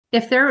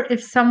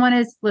if someone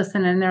is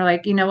listening and they're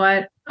like, you know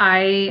what,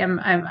 I'm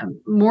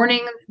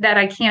mourning that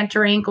I can't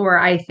drink, or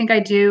I think I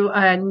do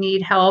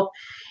need help.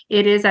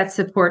 It is that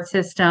support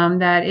system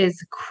that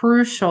is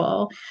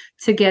crucial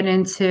to get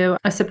into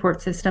a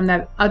support system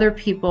that other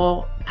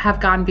people have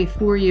gone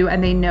before you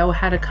and they know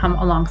how to come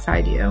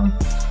alongside you.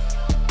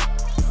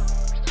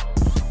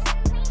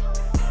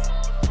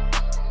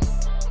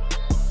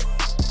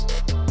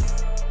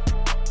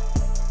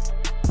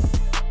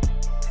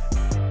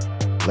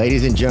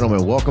 Ladies and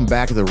gentlemen, welcome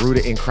back to the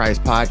Rooted in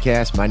Christ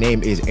podcast. My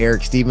name is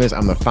Eric Stevens.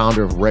 I'm the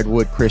founder of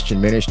Redwood Christian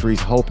Ministries.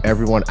 Hope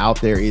everyone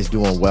out there is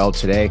doing well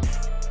today.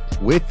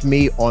 With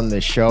me on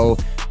the show,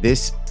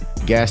 this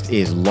guest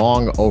is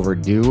long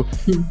overdue.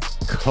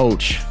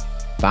 Coach,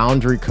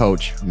 boundary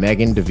coach,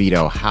 Meghan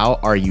DeVito. How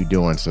are you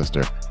doing,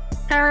 sister?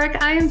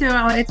 Eric, I am doing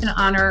well. It's an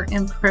honor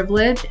and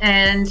privilege,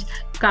 and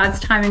God's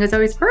timing is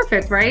always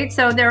perfect, right?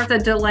 So there was a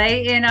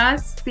delay in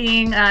us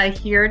being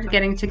here,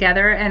 getting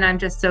together, and I'm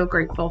just so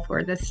grateful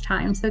for this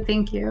time. So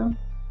thank you.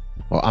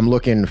 Well, I'm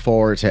looking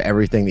forward to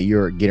everything that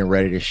you're getting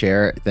ready to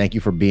share. Thank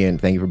you for being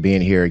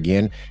here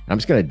again. I'm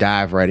just going to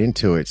dive right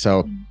into it.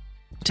 So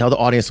tell the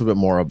audience a little bit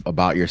more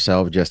about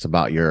yourself, just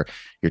about your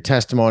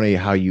testimony,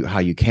 how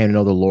you came to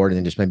know the Lord, and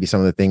then just maybe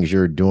some of the things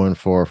you're doing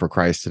for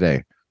Christ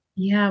today.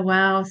 Yeah,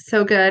 wow,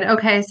 so good.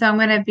 Okay, so I'm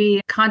going to be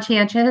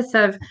conscientious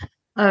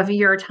of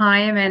your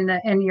time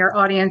and your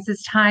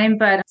audience's time.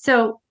 But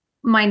so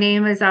my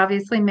name is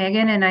obviously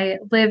Meghan, and I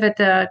live at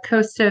the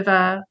coast of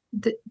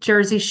the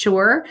Jersey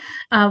Shore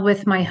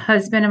with my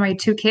husband and my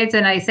two kids.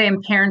 And I say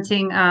I'm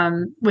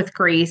parenting with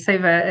grace. I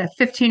have a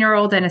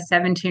 15-year-old and a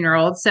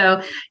 17-year-old,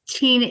 so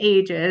teen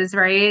ages,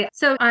 right?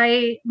 So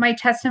my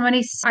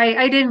testimony,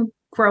 I didn't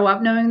grow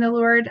up knowing the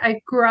Lord. I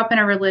grew up in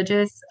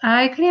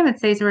I couldn't even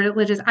say it's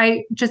religious.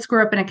 I just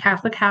grew up in a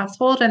Catholic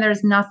household, and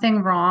there's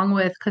nothing wrong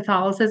with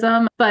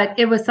Catholicism, but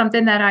it was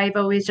something that I've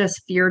always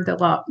just feared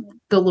the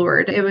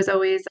Lord. It was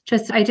always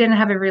just, I didn't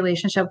have a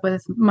relationship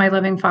with my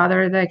loving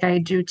Father like I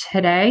do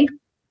today.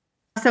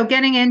 So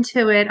getting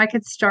into it, I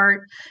could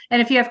start.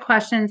 And if you have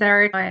questions,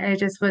 Eric, I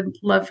just would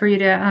love for you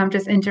to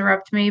just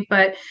interrupt me.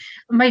 But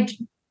I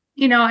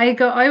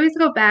always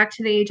go back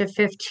to the age of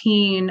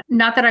 15.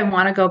 Not that I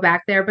want to go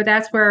back there, but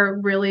that's where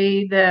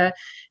really the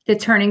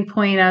turning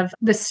point of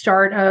the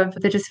start of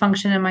the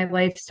dysfunction in my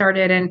life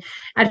started. And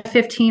at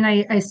 15,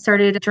 I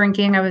started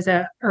drinking. I was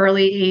a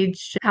early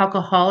age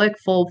alcoholic,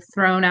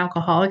 full-thrown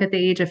alcoholic at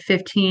the age of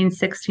 15,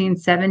 16,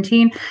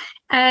 17.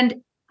 And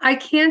I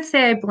can't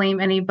say I blame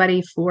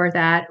anybody for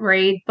that,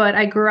 right? But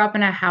I grew up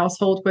in a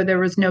household where there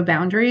was no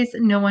boundaries.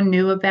 No one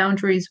knew what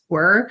boundaries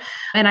were.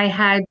 And I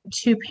had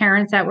two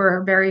parents that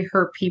were very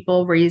hurt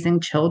people raising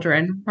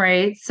children,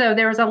 right? So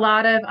there was a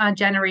lot of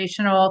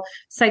generational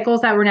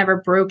cycles that were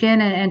never broken,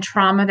 and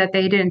trauma that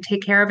they didn't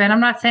take care of. And I'm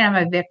not saying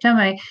I'm a victim.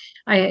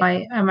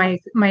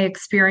 My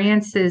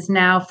experience is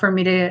now for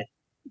me to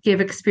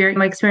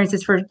my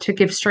experiences to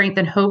give strength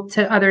and hope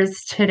to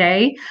others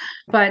today.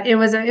 But it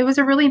was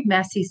a really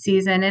messy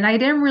season, and I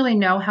didn't really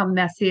know how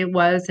messy it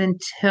was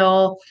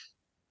until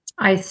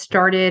I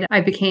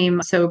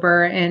became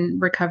sober in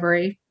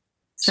recovery.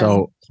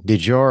 So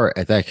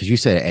because you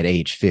said at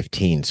age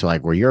 15, so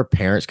like, were your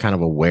parents kind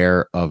of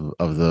aware of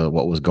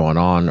what was going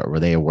on, or were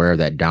they aware of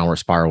that downward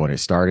spiral when it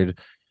started?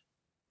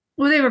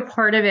 Well, they were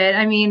part of it.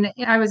 I mean,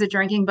 I was a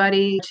drinking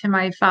buddy to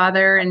my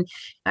father, and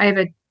I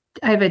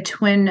have a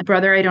twin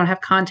brother I don't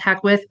have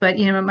contact with, but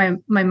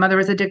my mother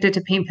was addicted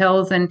to pain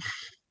pills, and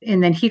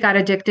then he got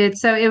addicted.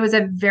 So it was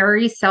a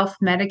very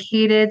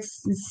self-medicated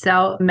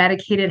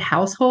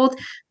household.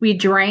 We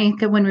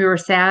drank when we were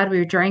sad.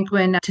 We drank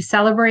to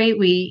celebrate.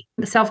 We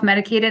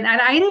self-medicated,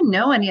 and I didn't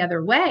know any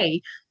other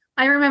way.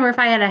 I remember if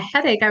I had a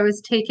headache, I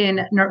was taking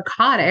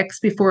narcotics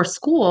before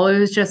school. It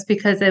was just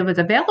because it was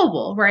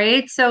available,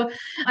 right? So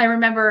I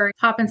remember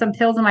popping some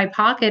pills in my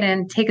pocket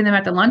and taking them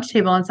at the lunch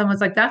table, and someone's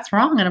like, "That's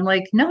wrong." And I'm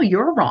like, "No,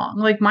 you're wrong.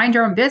 Like, mind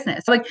your own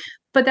business."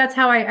 But that's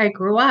how I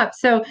grew up.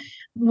 So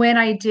when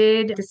I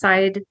did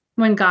decide,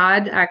 when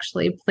God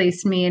actually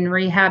placed me in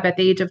rehab at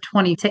the age of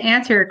 20, to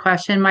answer your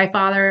question, my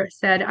father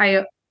said,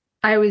 I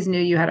always knew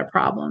you had a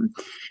problem.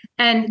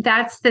 And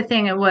that's the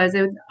thing.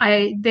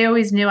 They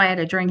always knew I had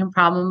a drinking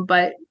problem,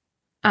 but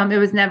it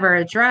was never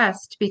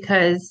addressed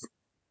because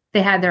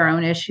they had their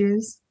own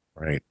issues.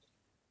 Right.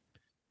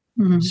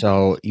 Mm-hmm.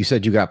 So you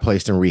said you got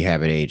placed in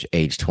rehab at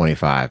age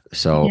 25.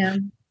 So yeah.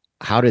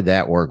 How did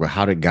that work?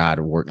 How did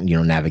God work,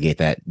 navigate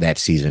that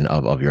season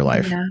of your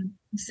life? Yeah,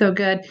 so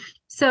good.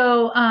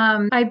 So I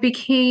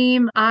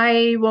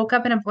woke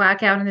up in a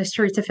blackout in the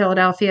streets of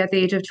Philadelphia at the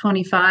age of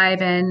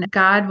 25, and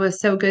God was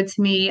so good to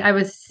me. I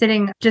was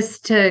sitting,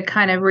 just to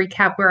kind of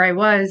recap where I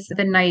was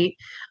the night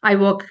I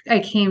was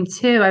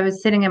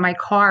sitting in my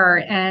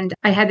car, and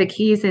I had the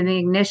keys in the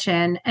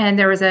ignition, and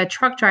there was a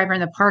truck driver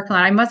in the parking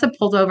lot. I must have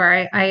pulled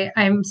over.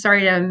 I'm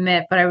sorry to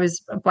admit, but I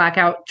was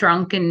blackout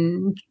drunk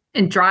and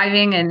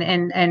driving,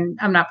 and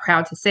I'm not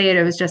proud to say it.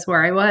 It was just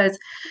where I was.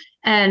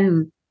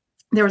 And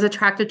there was a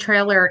tractor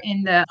trailer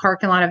in the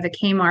parking lot of the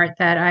Kmart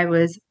that I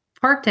was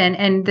parked in,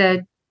 and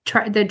the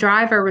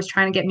driver was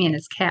trying to get me in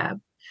his cab.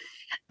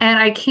 And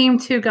I came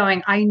to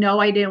going, I know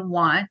I didn't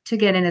want to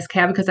get in his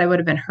cab because I would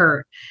have been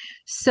hurt.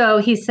 So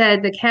he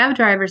said, the cab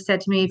driver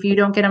said to me, if you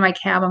don't get in my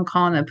cab, I'm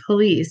calling the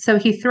police. So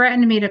he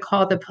threatened me to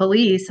call the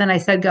police. And I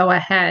said, go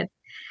ahead.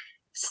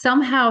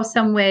 Somehow,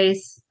 some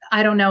ways,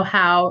 I don't know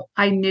how,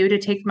 I knew to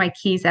take my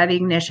keys out of the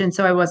ignition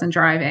so I wasn't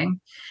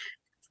driving.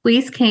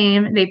 Police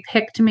came, they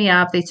picked me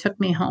up, they took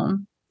me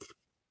home.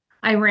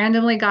 I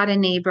randomly got a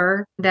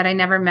neighbor that I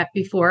never met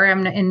before.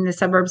 I'm in the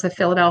suburbs of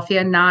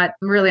Philadelphia, not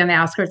really on the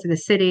outskirts of the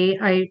city.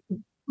 I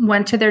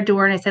went to their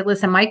door and I said,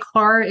 listen, my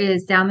car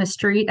is down the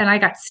street and I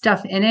got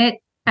stuff in it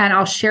and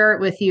I'll share it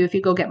with you if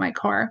you go get my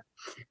car.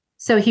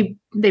 So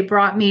they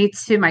brought me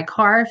to my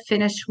car,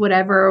 finished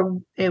whatever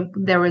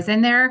there was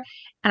in there.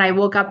 And I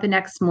woke up the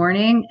next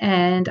morning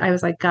and I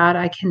was like, God,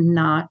 I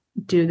cannot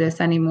do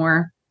this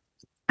anymore.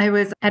 I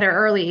was at an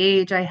early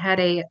age, I had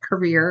a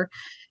career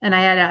and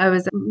I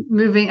was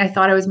moving, I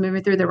thought I was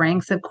moving through the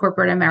ranks of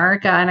corporate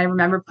America. And I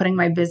remember putting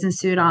my business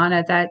suit on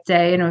at that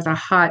day. And it was a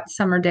hot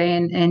summer day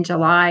in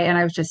July. And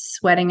I was just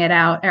sweating it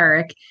out,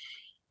 Eric.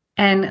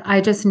 And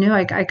I just knew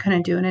I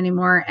couldn't do it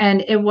anymore.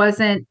 And it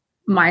wasn't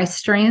my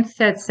strength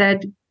that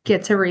said,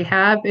 get to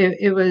rehab.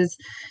 It was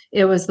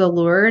the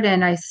Lord.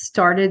 And I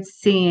started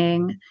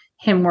seeing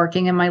him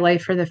working in my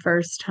life for the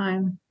first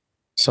time.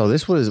 So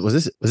was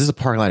this a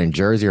parking lot in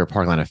Jersey or a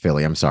parking lot in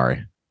Philly? I'm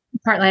sorry.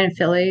 Parkland in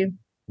Philly.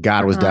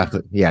 God was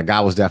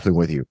definitely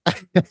with you.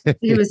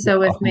 He was so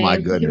with me. My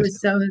goodness. He was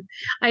so.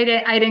 I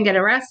didn't get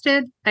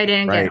arrested. I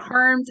didn't get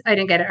harmed. I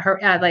didn't get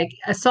like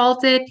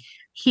assaulted.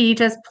 He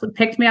just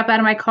picked me up out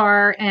of my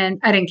car, and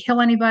I didn't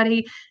kill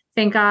anybody.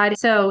 Thank God.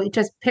 So it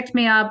just picked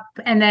me up,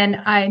 and then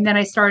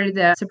I started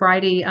the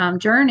sobriety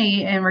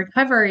journey and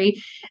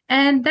recovery,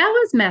 and that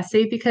was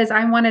messy because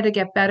I wanted to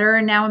get better,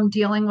 and now I'm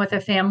dealing with a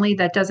family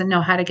that doesn't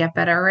know how to get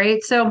better.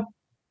 Right. So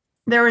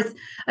there was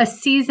a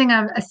season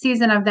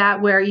of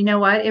that where, you know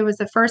what, it was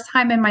the first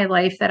time in my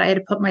life that I had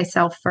to put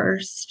myself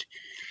first.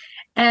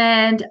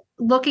 And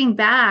looking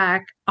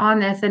back on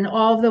this and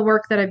all of the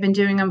work that I've been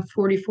doing, I'm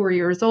 44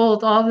 years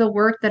old, all of the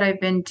work that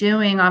I've been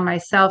doing on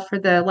myself for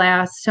the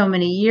last so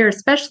many years,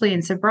 especially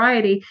in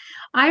sobriety,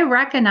 I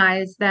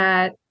recognize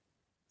that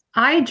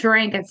I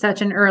drank at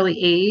such an early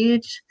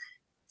age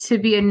to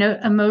be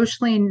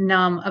emotionally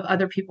numb of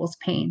other people's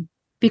pain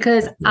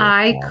because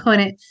I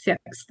couldn't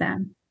fix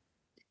them.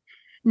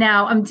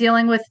 Now I'm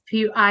dealing with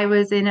I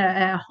was in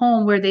a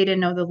home where they didn't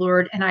know the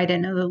Lord and I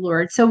didn't know the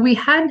Lord. So we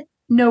had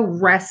no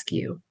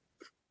rescue,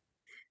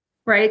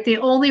 right? The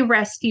only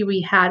rescue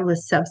we had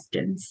was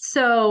substance.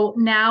 So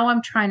now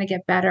I'm trying to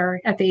get better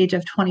at the age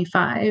of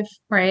 25,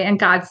 right? And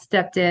God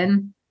stepped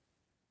in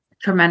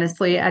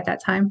tremendously at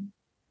that time.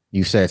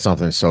 You said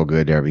something so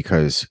good there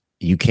because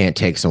you can't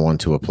take someone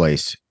to a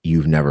place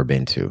you've never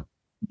been to,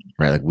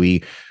 right? Like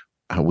we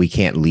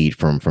can't lead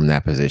from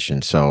that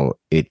position. So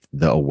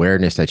the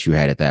awareness that you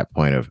had at that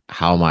point of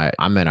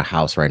I'm in a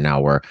house right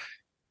now where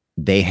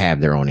they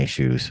have their own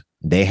issues.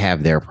 They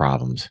have their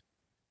problems.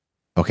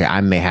 Okay, I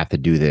may have to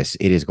do this.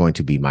 It is going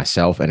to be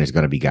myself and it's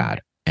going to be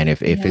God. And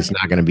if it's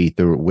not going to be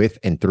through with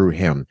and through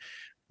him,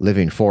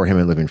 living for him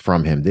and living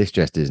from him, this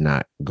just is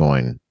not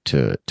going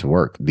to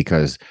work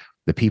because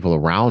the people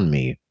around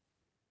me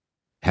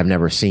have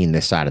never seen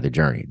this side of the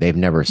journey. They've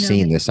never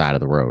seen this side of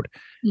the road.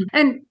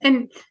 And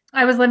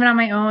I was living on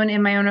my own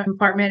in my own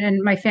apartment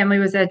and my family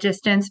was at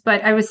distance,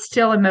 but I was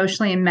still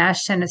emotionally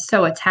enmeshed and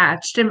so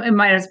attached. It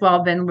might as well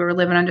have been, we were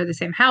living under the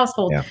same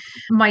household. Yeah.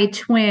 My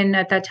twin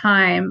at that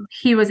time,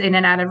 he was in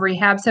and out of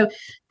rehab. So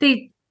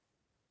they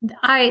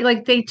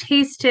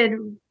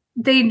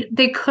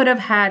could have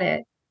had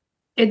it.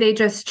 They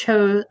just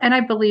chose, and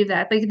I believe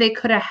that they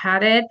could have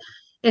had it.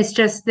 It's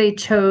just they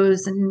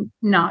chose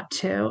not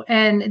to.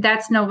 And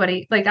that's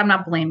nobody, I'm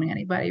not blaming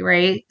anybody,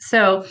 right?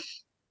 So,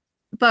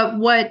 but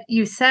what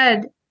you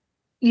said,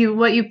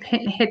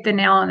 hit the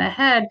nail on the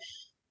head.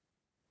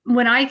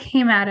 When I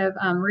came out of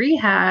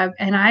rehab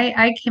and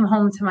I came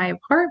home to my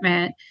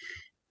apartment,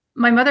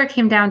 my mother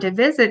came down to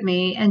visit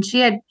me and she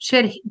had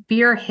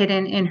beer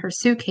hidden in her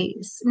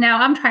suitcase. Now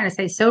I'm trying to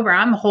stay sober.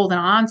 I'm holding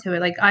on to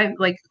it.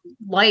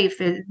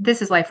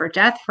 This is life or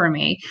death for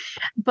me.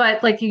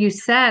 But like you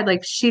said,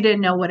 she didn't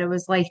know what it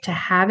was like to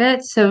have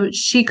it. So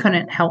she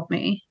couldn't help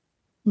me.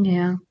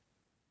 Yeah.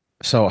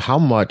 So how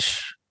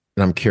much,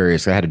 and I'm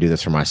curious, I had to do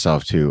this for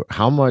myself too.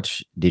 How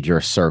much did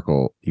your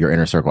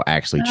inner circle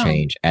actually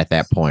change at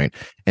that point?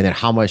 And then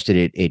how much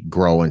did it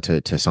grow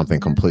into something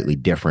completely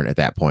different at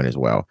that point as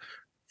well?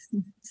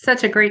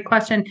 Such a great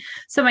question.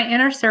 So my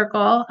inner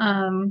circle,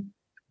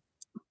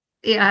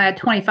 at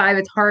 25,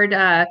 it's hard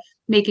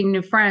making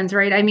new friends,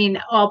 right? I mean,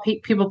 all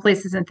people,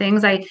 places, and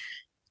things.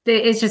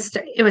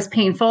 It was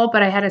painful,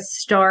 but I had to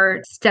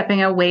start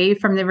stepping away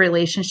from the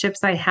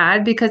relationships I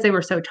had because they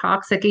were so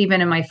toxic,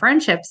 even in my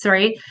friendships,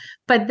 right?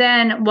 But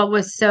then what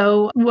was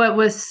so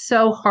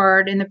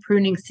hard in the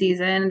pruning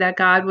season that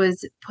God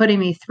was putting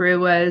me through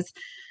was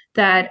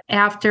that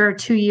after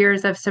 2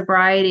 years of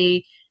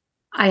sobriety,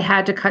 I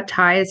had to cut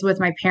ties with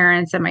my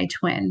parents and my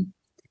twin.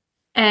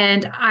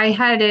 And I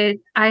had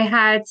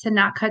to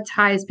not cut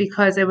ties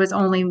because it was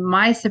only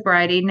my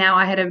sobriety. Now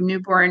I had a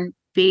newborn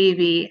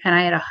baby and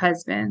I had a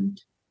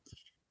husband.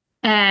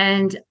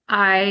 And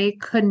I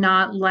could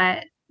not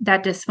let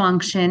that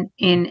dysfunction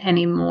in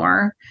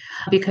anymore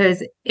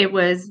because it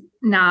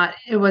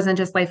wasn't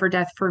just life or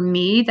death for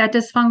me, that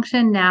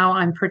dysfunction. Now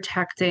I'm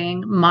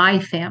protecting my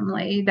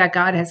family that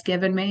God has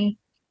given me.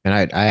 And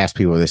I ask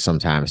people this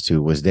sometimes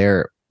too. Was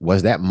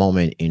that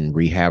moment in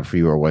rehab for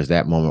you, or was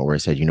that moment where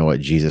it said, you know what,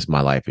 Jesus, my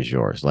life is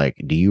yours? Like,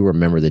 do you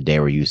remember the day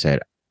where you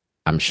said,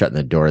 I'm shutting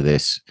the door to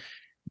this,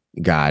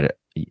 God,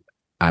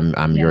 I'm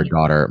Yeah. your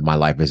daughter. My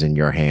life is in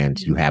your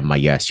hands. You have my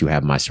yes, you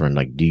have my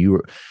surrender. Like,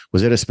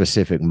 was it a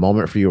specific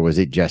moment for you, or was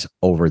it just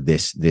over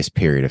this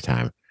period of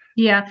time?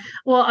 Yeah.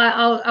 Well,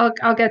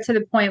 I'll get to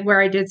the point where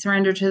I did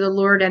surrender to the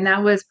Lord, and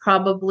that was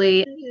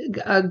probably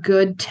a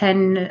good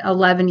 10,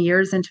 11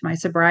 years into my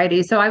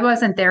sobriety. So I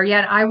wasn't there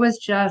yet. I was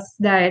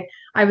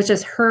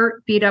just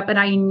hurt, beat up, and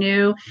I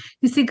knew,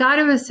 you see,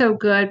 God was so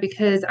good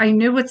because I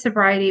knew what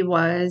sobriety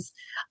was.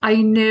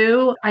 I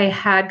knew I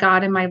had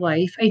God in my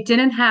life. I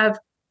didn't have,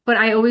 but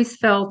I always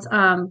felt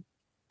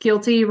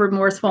guilty,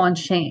 remorseful, and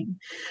shame.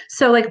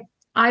 So like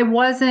I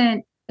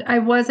wasn't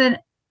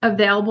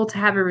available to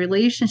have a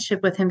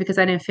relationship with him because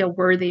I didn't feel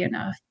worthy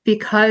enough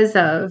because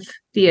of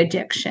the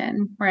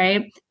addiction,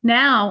 right?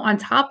 Now, on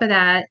top of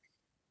that,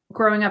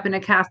 growing up in a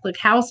Catholic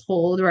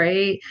household,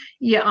 right?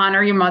 You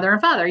honor your mother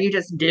and father. You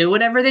just do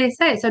whatever they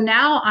say. So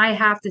now I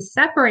have to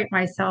separate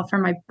myself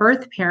from my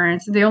birth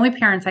parents. The only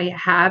parents I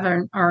have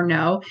are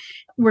no.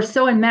 We're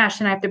so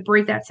enmeshed and I have to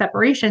break that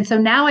separation. So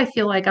now I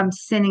feel like I'm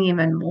sinning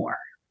even more.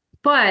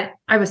 But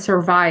I was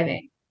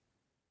surviving,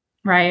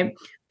 right?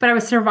 But I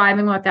was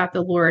surviving without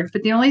the Lord.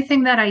 But the only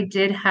thing that I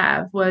did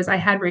have was I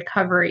had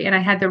recovery and I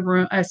had the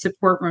room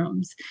support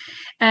rooms.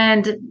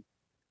 And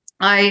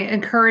I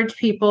encourage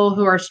people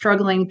who are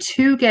struggling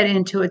to get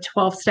into a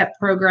 12-step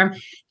program.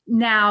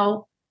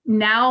 Now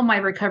my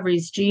recovery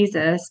is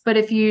Jesus. But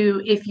if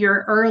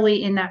you're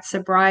early in that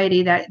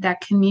sobriety,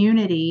 that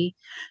community,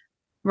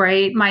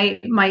 right?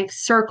 My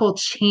circle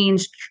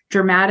changed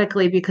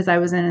dramatically because I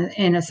was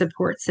in a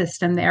support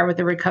system there with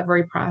the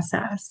recovery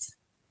process.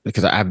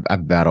 Because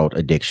I've battled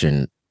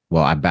addiction.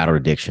 Well, I battled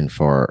addiction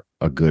for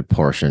a good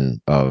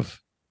portion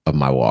of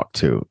my walk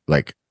too.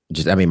 Like,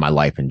 just, I mean, my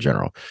life in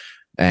general.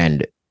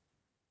 And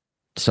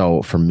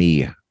so for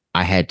me,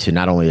 I had to,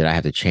 not only did I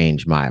have to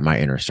change my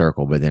inner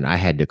circle, but then I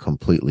had to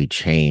completely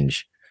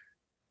change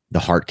the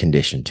heart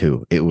condition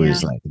too. It Yeah.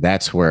 was like,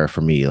 that's where for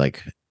me,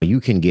 like,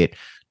 you can get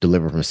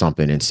delivered from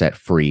something and set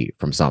free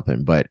from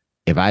something, but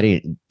if I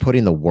didn't,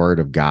 putting the word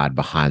of God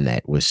behind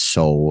that was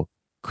so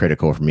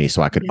critical for me,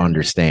 so I could Yeah.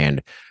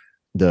 understand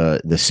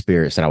the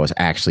spirits that I was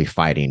actually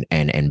fighting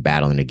and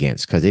battling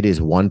against. Because it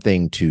is one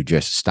thing to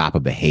just stop a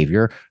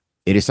behavior.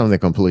 It is something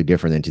completely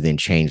different than to then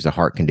change the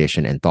heart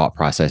condition and thought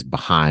process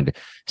behind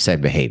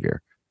said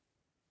behavior.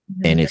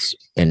 Yeah.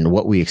 And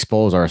what we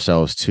expose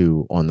ourselves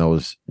to on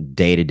those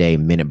day-to-day,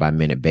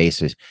 minute-by-minute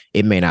basis,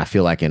 it may not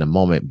feel like in a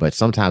moment, but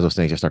sometimes those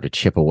things just start to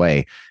chip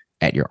away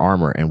at your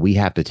armor. And we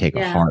have to take a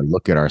Yeah. hard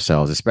look at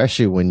ourselves,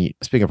 especially when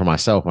speaking for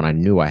myself, when I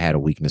knew I had a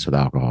weakness with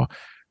alcohol.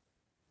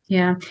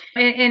 Yeah.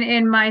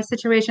 In my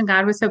situation,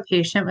 God was so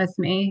patient with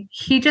me.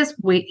 He just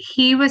wait.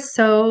 He was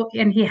so,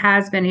 and he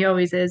has been, he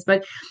always is,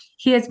 but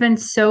he has been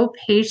so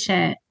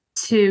patient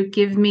to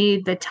give me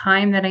the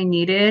time that I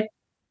needed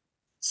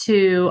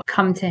to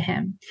come to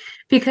him.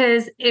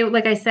 Because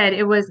like I said,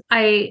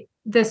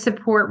 the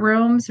support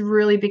rooms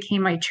really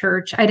became my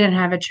church. I didn't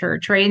have a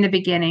church right in the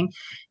beginning.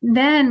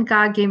 Then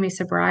God gave me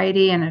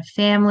sobriety and a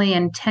family.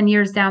 And 10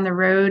 years down the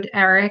road,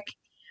 Eric,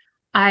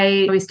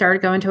 we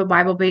started going to a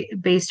Bible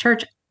based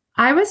church.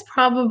 I was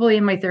probably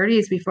in my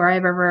 30s before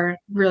I've ever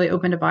really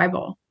opened a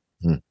Bible.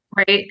 Hmm.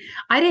 Right.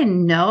 I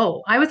didn't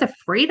know. I was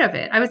afraid of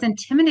it. I was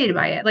intimidated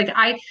by it. Like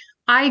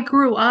I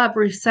grew up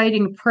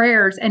reciting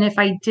prayers, and if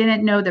I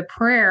didn't know the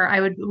prayer,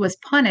 was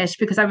punished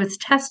because I was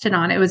tested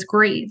on it. It was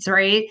grades,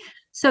 right?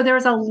 So there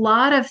was a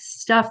lot of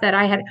stuff that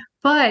I had,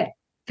 but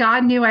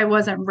God knew I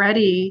wasn't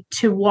ready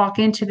to walk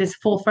into this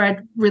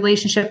full-fledged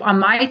relationship on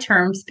my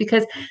terms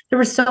because there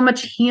was so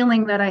much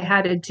healing that I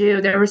had to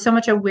do. There was so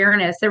much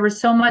awareness. There was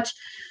so much.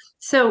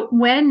 So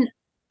when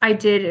I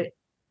did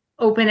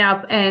open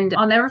up, and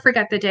I'll never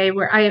forget the day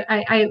where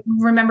I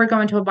remember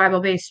going to a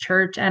Bible-based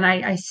church, and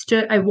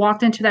I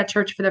walked into that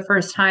church for the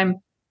first time,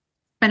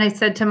 and I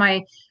said to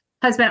my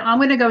husband, I'm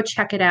going to go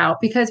check it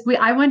out because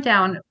I went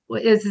down.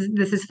 This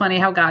is funny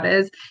how God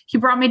is. He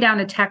brought me down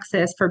to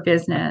Texas for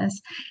business,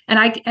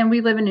 and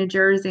we live in New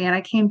Jersey, and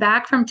I came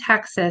back from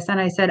Texas, and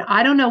I said,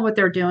 I don't know what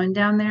they're doing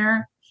down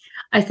there.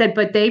 I said,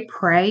 but they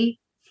pray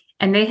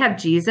and they have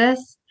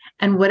Jesus,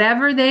 and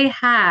whatever they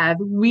have,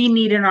 we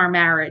need in our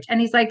marriage. And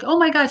he's like, oh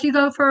my gosh, you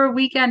go for a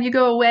weekend, you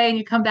go away and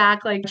you come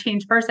back like a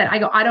changed person. I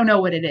go, I don't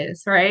know what it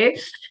is, right?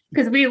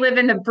 Because we live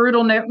in the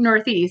brutal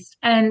Northeast.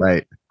 And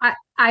Right.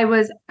 I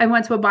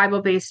went to a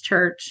Bible-based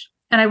church,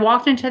 and I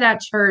walked into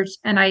that church,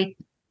 and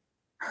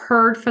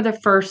heard for the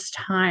first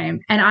time.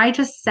 And I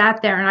just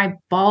sat there and I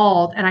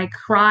bawled and I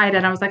cried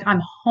and I was like,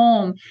 I'm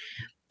home.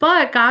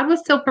 But God was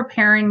still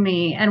preparing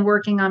me and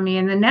working on me.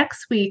 And the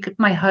next week,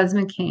 my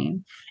husband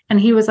came and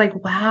he was like,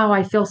 wow,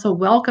 I feel so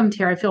welcomed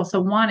here. I feel so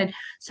wanted.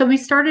 So we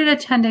started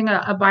attending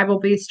a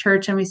Bible-based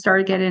church and we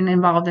started getting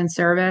involved in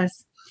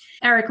service.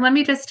 Eric, let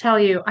me just tell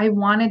you, I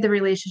wanted the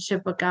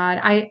relationship with God.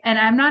 And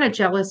I'm not a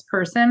jealous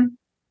person,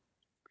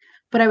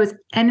 but I was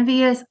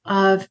envious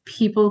of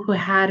people who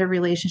had a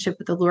relationship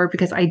with the Lord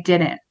because I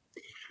didn't.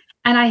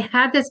 And I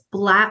had this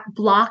black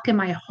block in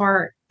my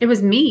heart. It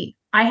was me.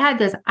 I had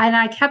this, and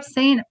I kept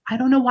saying, I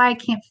don't know why I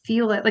can't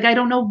feel it. Like, I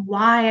don't know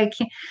why I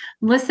can't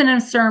listen to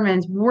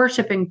sermons,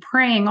 worshiping,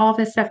 praying, all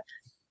this stuff.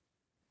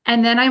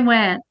 And then I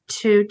went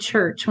to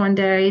church one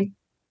day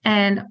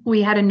and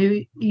we had a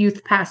new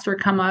youth pastor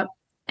come up.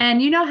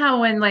 And you know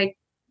how when like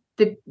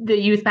the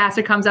youth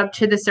pastor comes up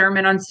to the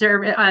sermon on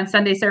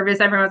Sunday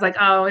service, everyone's like,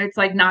 oh, it's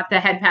like not the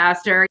head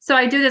pastor. So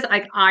I do this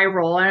like eye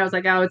roll and I was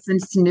like, oh, it's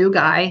this new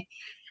guy.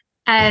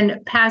 And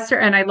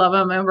I love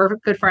him and we're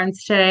good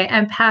friends today.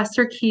 And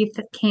Pastor Keith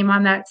came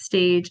on that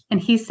stage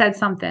and he said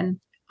something.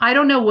 I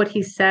don't know what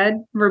he said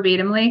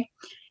verbatimly.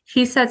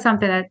 He said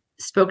something that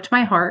spoke to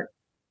my heart.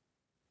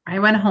 I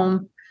went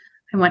home.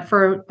 I went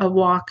for a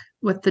walk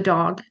with the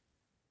dog.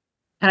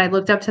 And I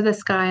looked up to the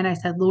sky and I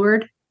said,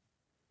 Lord,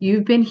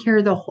 you've been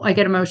here I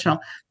get emotional.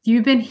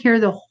 You've been here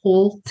the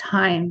whole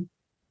time.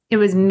 It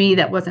was me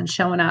that wasn't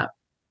showing up.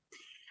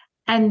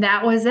 And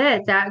that was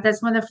it.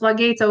 That's when the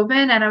floodgates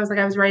opened and I was like,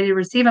 I was ready to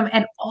receive him.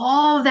 And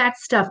all that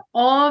stuff,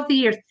 all of the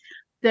years,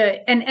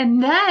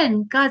 and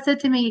then God said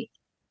to me,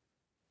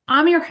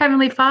 I'm your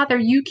heavenly father.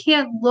 You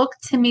can't look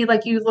to me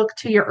like you look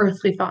to your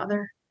earthly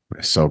father.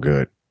 So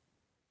good.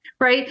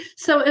 Right.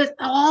 So it's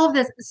all of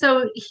this.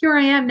 So here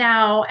I am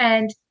now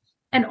and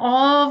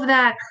all of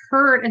that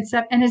hurt and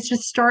stuff. And it's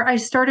just I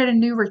started a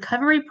new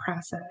recovery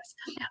process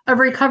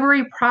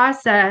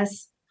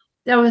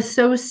that was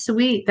so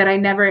sweet that I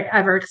never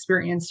ever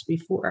experienced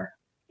before.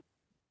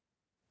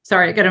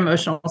 Sorry, I get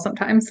emotional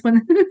sometimes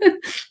when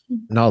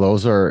No,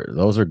 those are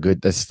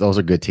good. Those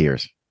are good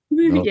tears.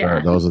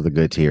 Those are the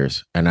good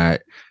tears. And I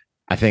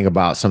think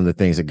about some of the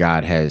things that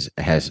God has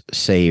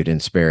saved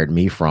and spared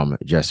me from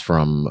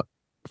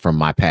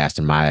my past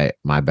and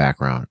my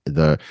background.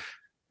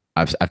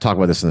 I've talked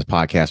about this in this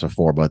podcast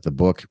before, but the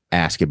book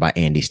Ask It by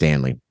Andy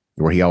Stanley,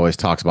 where he always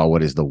talks about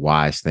what is the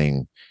wise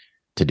thing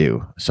to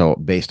do. So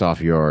based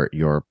off your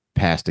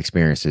past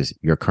experiences,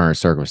 your current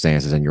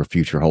circumstances, and your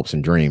future hopes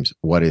and dreams,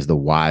 what is the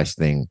wise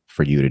thing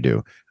for you to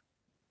do?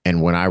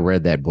 And when I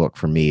read that book,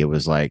 for me, it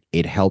was like,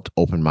 it helped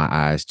open my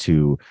eyes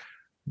to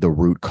the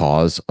root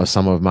cause of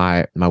some of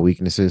my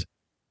weaknesses,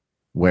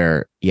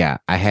 where, yeah,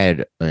 I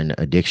had an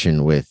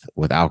addiction with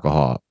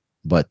alcohol,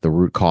 but the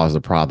root cause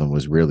of the problem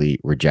was really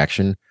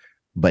rejection.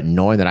 But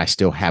knowing that I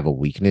still have a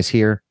weakness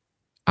here,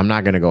 I'm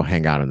not going to go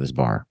hang out in this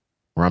bar,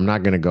 or I'm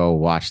not going to go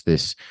watch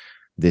this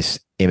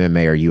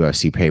MMA or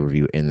UFC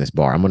pay-per-view in this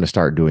bar. I'm going to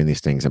start doing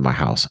these things in my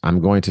house.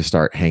 I'm going to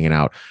start hanging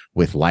out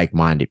with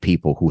like-minded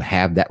people who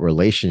have that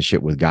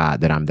relationship with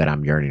God that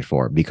I'm yearning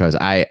for, because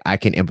I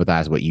can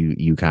empathize what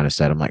you kind of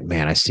said. I'm like,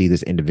 man, I see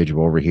this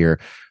individual over here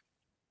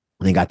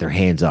and they got their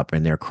hands up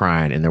and they're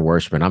crying and they're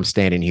worshiping. I'm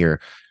standing here,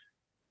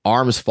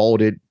 arms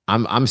folded.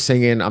 I'm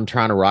singing. I'm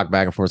trying to rock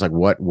back and forth. It's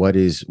like, what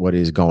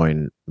is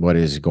going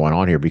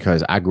on here?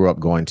 Because I grew up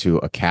going to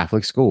a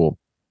Catholic school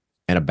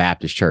and a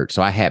Baptist church.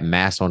 So I had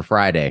mass on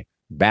Friday,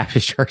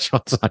 Baptist church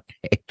on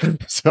Sunday.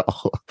 So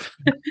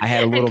I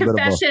had a little bit of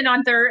confession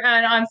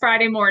on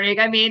Friday morning.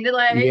 I mean,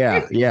 like,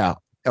 yeah.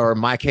 Or in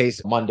my case,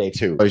 Monday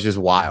too. It was just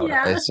wild.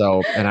 Yeah. And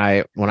so,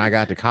 when I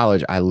got to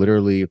college, I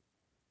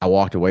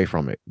walked away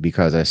from it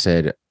because I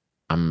said,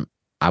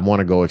 I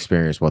want to go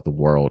experience what the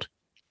world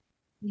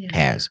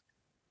has.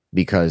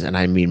 Because, and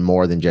I mean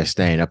more than just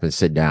staying up and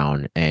sit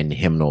down and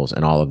hymnals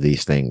and all of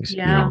these things.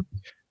 Yeah. You know,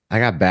 I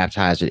got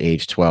baptized at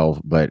age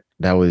 12, but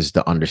that was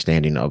the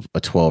understanding of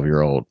a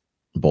 12-year-old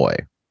boy.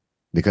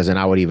 Because then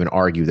I would even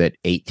argue that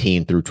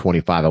 18 through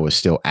 25, I was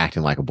still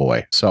acting like a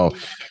boy. So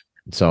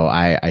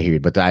I hear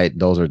you, but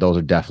those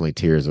are definitely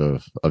tears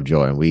of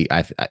joy, and we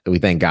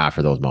thank God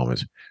for those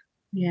moments.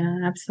 Yeah,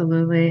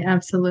 absolutely,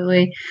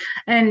 absolutely.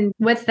 And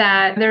with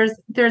that,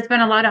 there's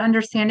been a lot of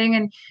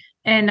understanding,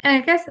 and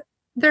I guess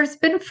there's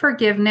been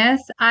forgiveness.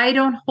 I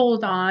don't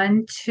hold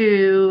on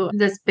to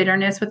this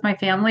bitterness with my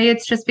family.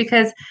 It's just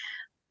because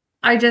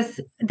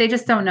they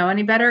just don't know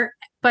any better.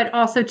 But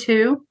also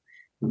too,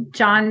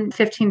 John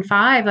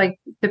 15:5, like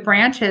the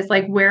branches,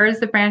 like where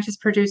is the branches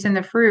producing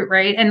the fruit,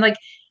 right? And like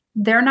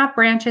they're not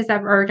branches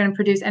that are going to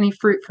produce any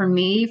fruit for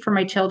me, for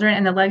my children,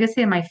 and the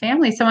legacy of my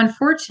family. So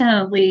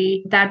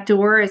unfortunately, that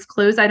door is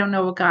closed. I don't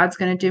know what God's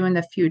going to do in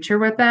the future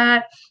with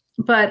that,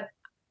 but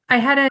I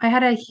had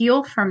to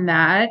heal from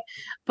that.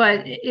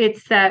 But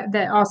it's that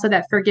also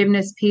that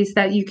forgiveness piece,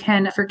 that you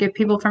can forgive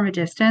people from a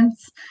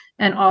distance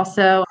and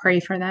also pray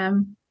for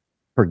them.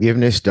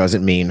 Forgiveness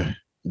doesn't mean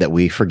that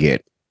we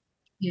forget.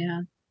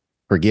 Yeah.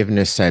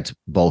 Forgiveness sets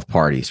both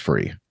parties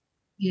free.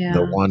 the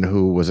Yeah. one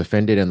who was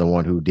offended and the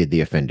one who did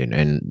the offending.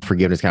 And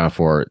forgiveness kind of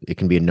for it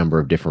can be a number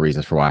of different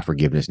reasons for why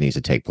forgiveness needs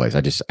to take place.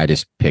 I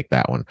just picked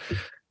that one.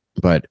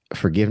 But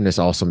forgiveness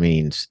also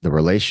means the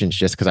relationship,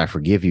 just because I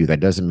forgive you, that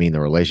doesn't mean the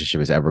relationship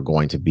is ever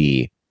going to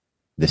be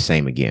the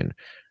same again.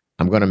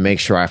 I'm going to make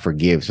sure I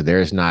forgive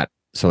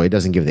so it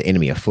doesn't give the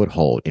enemy a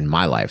foothold in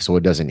my life. So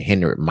it doesn't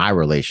hinder my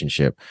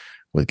relationship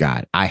with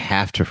God. I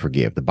have to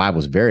forgive. The Bible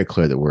is very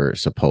clear that we're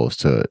supposed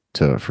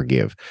to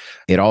forgive.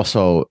 It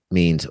also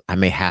means I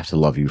may have to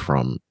love you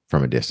from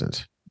a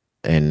distance.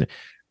 And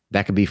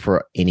that could be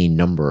for any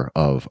number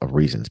of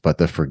reasons. But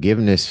the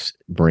forgiveness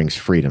brings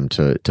freedom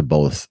to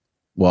both,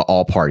 well,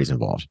 all parties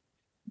involved.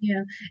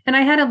 Yeah. And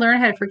I had to learn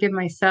how to forgive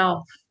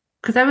myself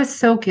because I was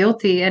so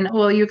guilty. And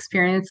well, you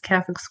experienced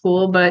Catholic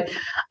school, but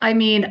I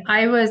mean,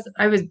 I was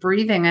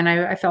breathing and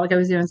I felt like I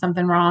was doing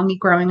something wrong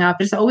growing up.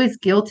 Just always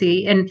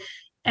guilty. And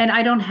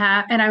I don't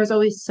have and I was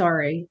always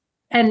sorry.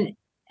 And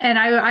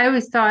I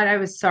always thought I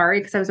was sorry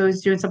because I was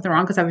always doing something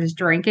wrong because I was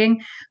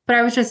drinking. But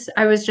I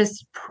was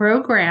just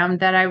programmed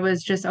that I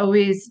was just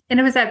always, and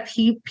it was that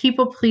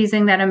people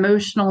pleasing, that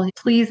emotional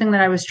pleasing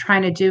that I was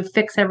trying to do,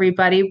 fix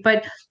everybody.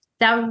 But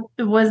that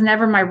was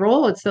never my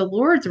role. It's the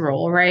Lord's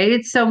role,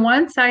 right? So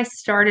once I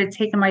started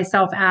taking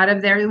myself out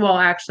of there, well,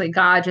 actually,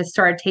 God just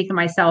started taking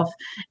myself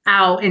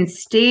out in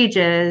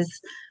stages.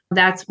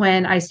 That's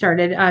when I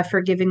started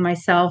forgiving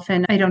myself,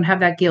 and I don't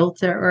have that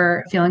guilt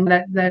or feeling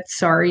that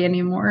sorry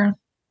anymore.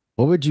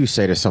 What would you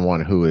say to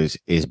someone who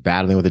is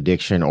battling with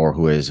addiction or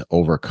who has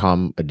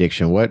overcome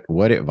addiction?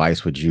 What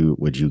advice would you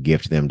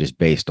give to them just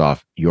based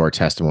off your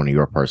testimony,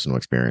 your personal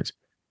experience?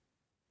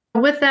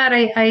 With that,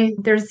 I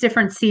there's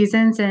different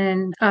seasons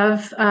and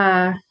of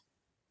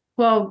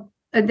well,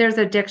 there's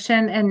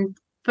addiction and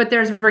but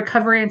there's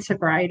recovery and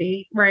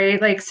sobriety,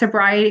 right? Like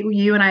sobriety,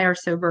 you and I are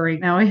sober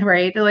right now,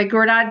 right? Like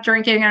we're not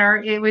drinking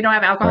we don't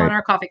have alcohol in Right,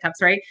 our coffee cups,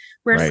 right?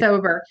 We're right.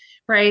 sober,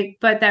 right?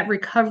 But that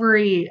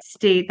recovery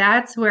state,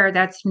 that's where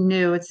that's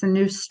new. It's a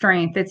new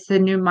strength. It's a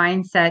new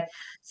mindset.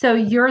 So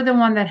you're the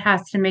one that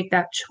has to make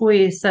that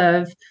choice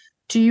of,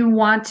 do you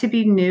want to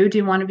be new? Do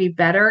you want to be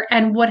better?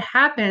 And what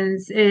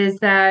happens is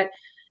that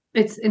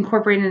it's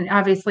incorporated, and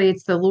obviously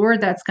it's the Lord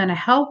that's going to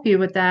help you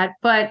with that.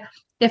 But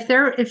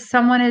if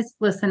someone is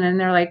listening and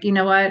they're like, you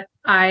know what,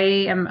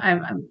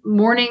 I'm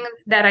mourning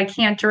that I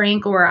can't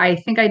drink, or I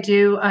think I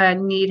do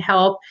need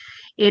help,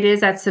 it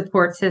is that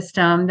support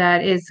system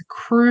that is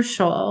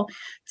crucial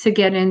to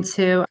get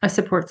into a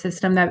support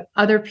system that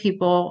other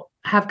people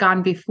have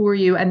gone before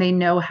you and they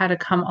know how to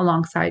come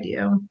alongside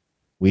you.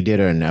 We did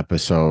an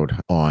episode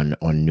on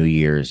New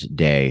Year's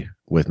Day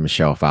with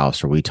Michelle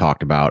Fauster. We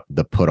talked about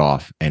the put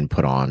off and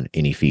put on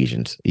in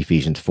Ephesians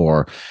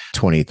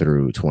 4:20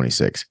 through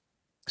 26.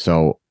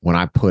 So when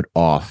I put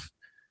off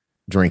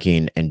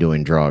drinking and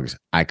doing drugs,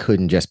 I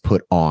couldn't just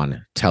put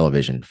on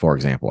television, for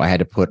example. I had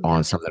to put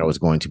on something that was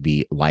going to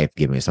be life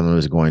giving, something that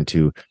was going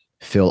to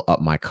fill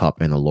up my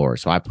cup in the Lord.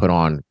 So I put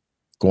on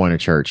going to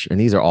church. And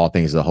these are all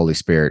things the Holy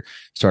Spirit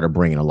started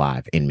bringing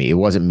alive in me. It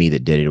wasn't me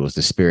that did it. It was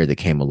the Spirit that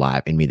came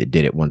alive in me that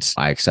did it once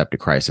I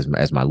accepted Christ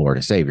as my Lord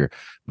and Savior.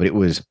 But it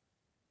was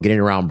getting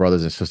around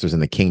brothers and sisters in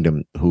the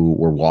kingdom who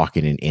were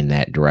walking in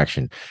that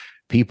direction.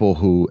 People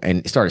who,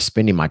 and started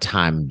spending my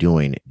time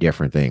doing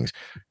different things.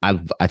 I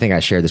think I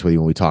shared this with you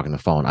when we talked on the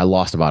phone. I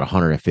lost about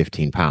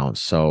 115 pounds.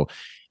 So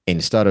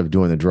instead of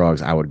doing the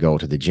drugs, I would go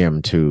to the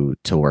gym to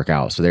work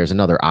out. So there's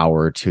another hour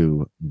or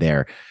two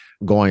there.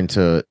 Going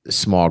to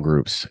small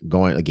groups,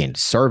 going again,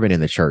 serving in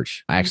the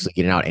church, actually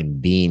getting out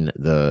and being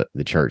the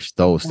church,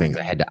 those things.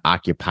 I had to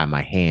occupy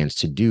my hands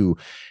to do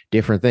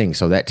different things.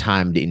 So that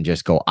time didn't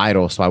just go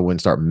idle. So I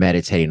wouldn't start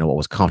meditating on what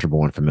was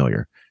comfortable and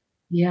familiar.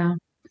 Yeah.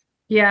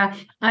 Yeah,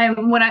 I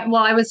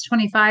was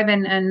 25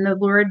 and the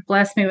Lord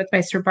blessed me with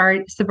my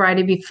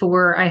sobriety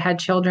before I had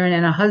children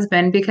and a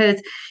husband, because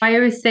I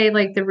always say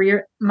like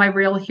my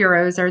real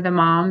heroes are the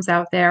moms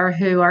out there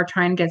who are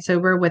trying to get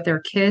sober with their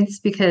kids,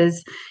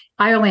 because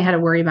I only had to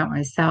worry about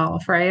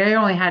myself, right?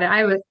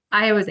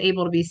 I was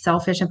able to be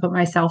selfish and put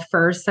myself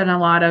first, and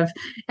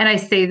and I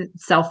say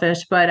selfish,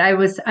 but I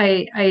was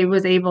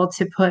able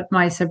to put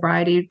my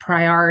sobriety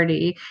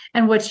priority,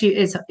 and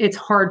it's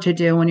hard to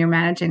do when you're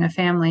managing a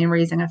family and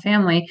raising a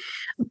family.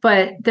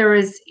 But there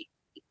was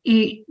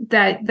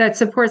that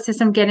support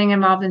system, getting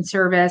involved in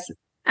service,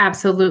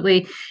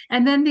 absolutely.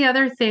 And then the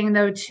other thing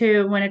though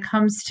too, when it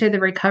comes to the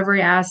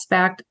recovery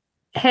aspect,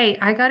 hey,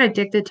 I got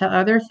addicted to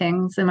other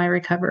things in my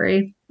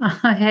recovery.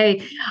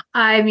 Hey,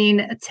 I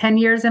mean, 10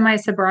 years in my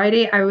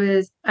sobriety,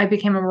 I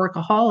became a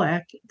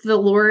workaholic. The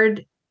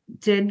Lord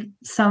did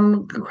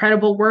some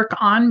incredible work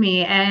on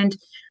me, and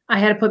I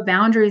had to put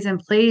boundaries in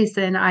place,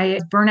 and I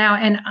burn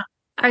out. And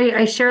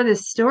I share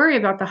this story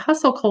about the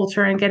hustle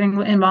culture and getting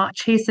involved,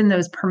 chasing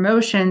those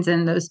promotions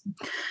and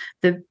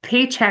the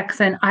paychecks.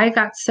 And I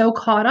got so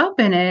caught up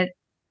in it,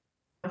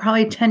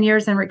 probably 10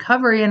 years in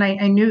recovery. And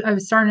I knew I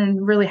was starting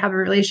to really have a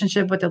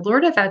relationship with the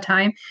Lord at that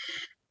time.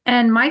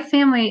 And my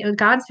family,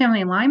 God's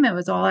family alignment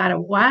was all out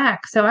of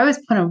whack. So I was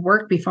putting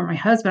work before my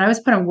husband. I was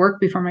putting work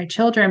before my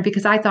children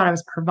because I thought I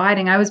was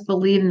providing. I was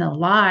believing the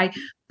lie.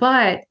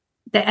 But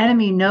the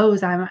enemy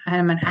knows I'm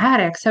an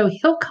addict. So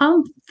he'll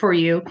come for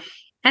you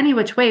any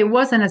which way. It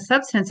wasn't a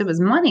substance, it was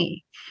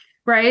money.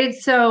 Right.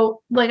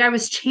 So like I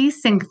was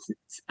chasing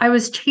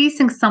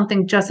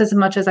something just as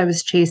much as I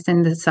was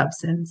chasing the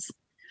substance.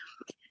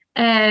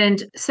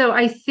 And so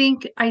I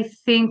think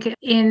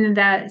in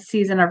that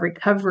season of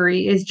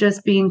recovery is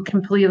just being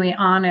completely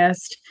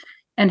honest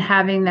and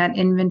having that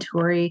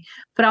inventory.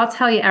 But I'll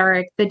tell you,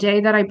 Eric, the day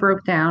that I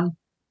broke down,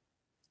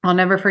 I'll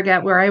never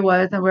forget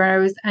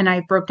and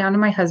I broke down to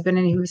my husband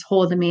and he was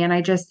holding me and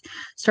I just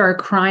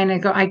started crying. I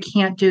go, I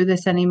can't do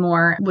this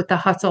anymore with the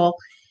hustle.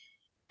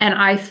 And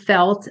I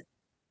felt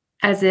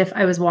as if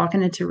I was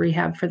walking into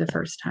rehab for the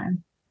first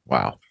time.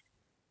 Wow.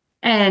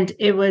 And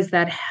it was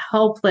that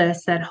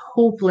helpless, that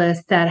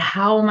hopeless, that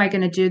how am I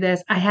going to do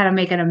this? I had to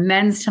make an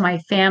amends to my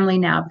family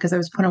now because I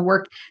was putting to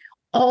work,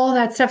 all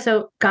that stuff.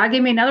 So God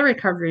gave me another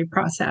recovery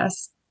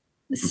process.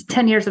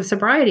 10 years of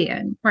sobriety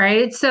in,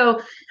 right?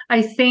 So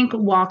I think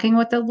walking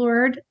with the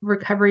Lord,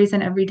 recovery is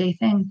an everyday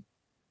thing.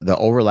 The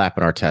overlap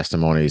in our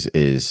testimonies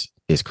is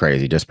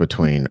crazy, just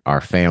between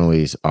our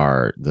families,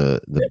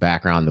 the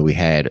background that we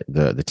had,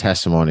 the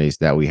testimonies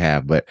that we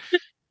have. But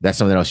that's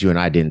something else you and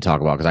I didn't talk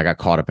about because I got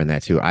caught up in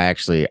that too.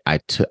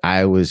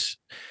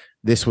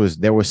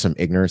 There was some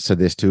ignorance to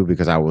this too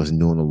because I was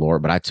new in the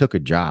Lord, but I took a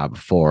job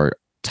for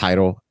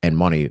title and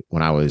money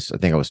when I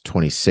think I was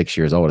 26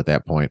 years old at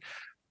that point,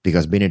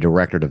 because being a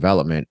director of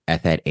development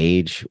at that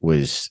age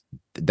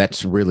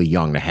that's really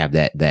young to have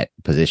that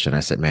position. I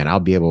said, man, I'll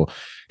be able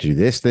to do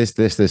this, and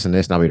this, and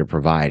I'll be able to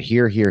provide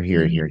here,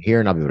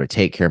 and I'll be able to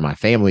take care of my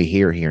family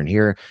here, and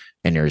here.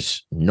 And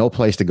there's no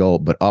place to go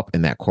but up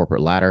in that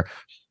corporate ladder.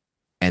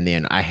 And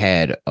then I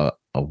had a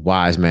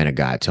wise man of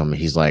God tell me,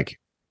 he's like,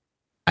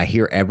 I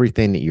hear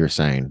everything that you're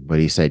saying, but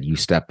he said, you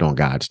stepped on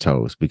God's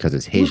toes because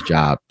it's his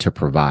job to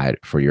provide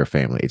for your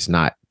family. It's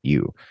not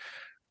you.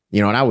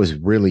 And I was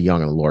really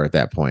young in the Lord at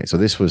that point. So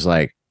this was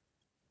like,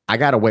 I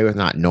got away with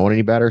not knowing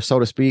any better, so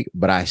to speak,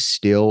 but I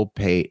still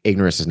pay.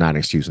 Ignorance is not an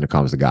excuse when it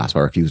comes to the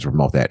gospel. I refuse to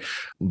promote that,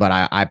 but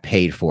I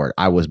paid for it.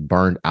 I was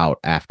burned out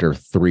after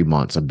 3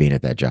 months of being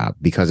at that job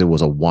because it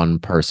was a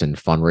one-person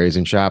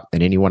fundraising shop.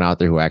 And anyone out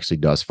there who actually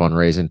does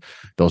fundraising,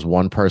 those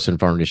one-person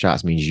fundraising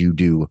shops means you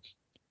do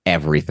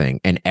everything,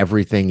 and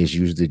everything is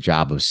usually the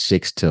job of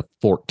 6 to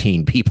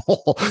 14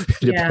 people,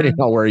 depending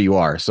on where you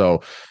are.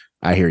 So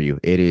I hear you.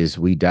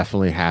 We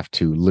definitely have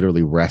to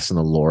literally rest in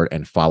the Lord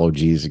and follow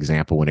Jesus'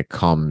 example when it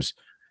comes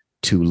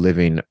to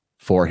living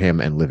for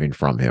him and living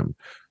from him.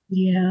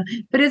 Yeah.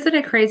 But isn't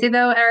it crazy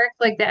though, Eric?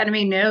 Like the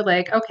enemy knew,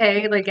 like,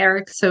 okay, like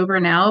Eric's sober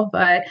now,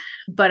 but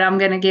I'm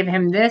gonna give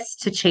him this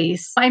to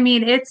chase. I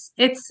mean, it's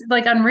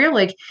like unreal.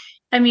 Like,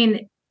 I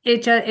mean,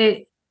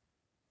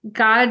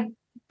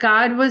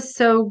 God was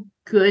so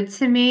good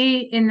to me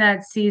in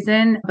that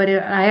season, but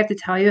I have to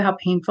tell you how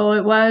painful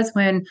it was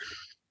when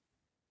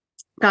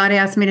God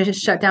asked me to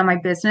just shut down my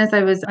business.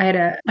 I was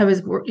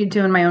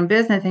doing my own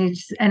business,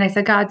 and I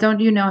said, God, don't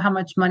you know how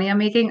much money I'm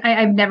making?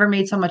 I've never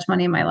made so much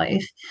money in my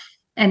life.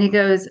 And he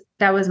goes,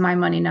 that was my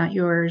money, not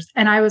yours.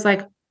 And I was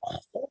like,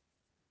 oh.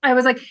 I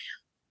was like,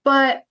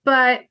 but,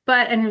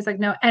 and he was like,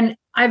 no. And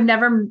I've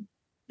never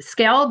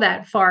scaled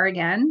that far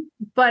again,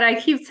 but I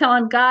keep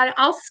telling God,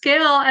 I'll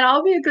scale and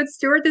I'll be a good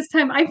steward this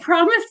time. I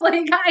promise.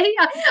 Like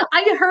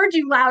I heard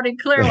you loud and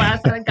clear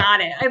last time. I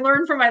got it. I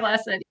learned from my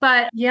lesson.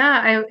 But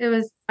yeah,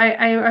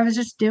 I was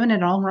just doing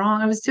it all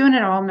wrong. I was doing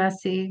it all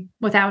messy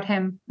without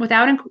him,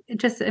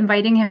 just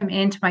inviting him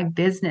into my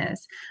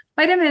business,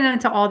 invite him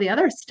into all the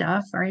other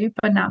stuff, right?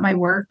 But not my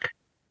work.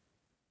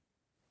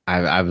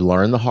 I've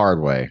learned the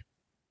hard way.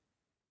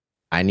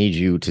 I need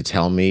you to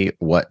tell me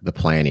what the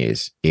plan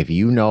is. If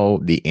you know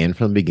the end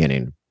from the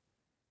beginning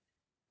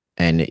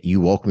and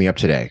you woke me up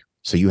today,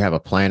 so you have a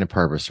plan and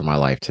purpose for my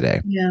life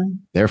today. Yeah.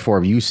 Therefore,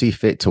 if you see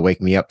fit to wake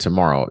me up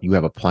tomorrow, you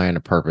have a plan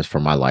and purpose for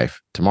my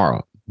life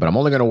tomorrow. But I'm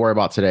only going to worry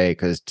about today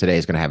because today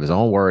is going to have its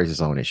own worries, its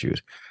own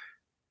issues.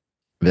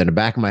 But in the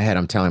back of my head,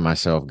 I'm telling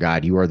myself,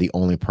 God, you are the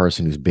only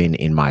person who's been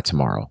in my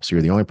tomorrow. So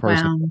you're the only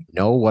person who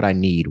know what I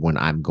need when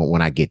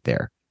I get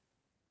there.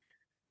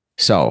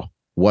 So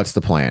what's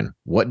the plan?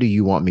 What do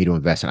you want me to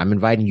invest in? I'm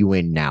inviting you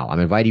in now. I'm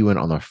inviting you in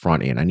on the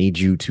front end. I need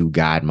you to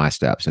guide my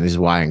steps. And this is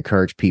why I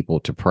encourage people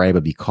to pray,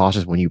 but be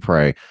cautious when you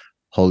pray.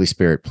 Holy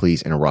Spirit,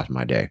 please interrupt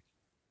my day.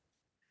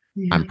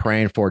 Yeah. I'm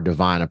praying for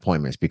divine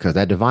appointments because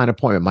that divine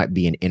appointment might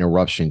be an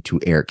interruption to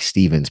Eric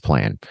Stevens'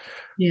 plan.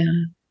 Yeah.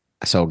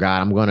 So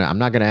God, I'm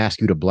not going to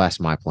ask you to bless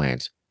my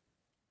plans.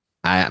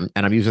 I'm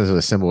using this as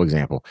a simple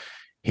example.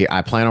 Here,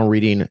 I plan on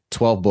reading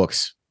 12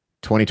 books,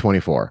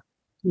 2024.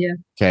 Yeah.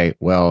 Okay.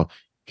 Well,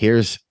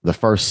 here's the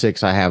first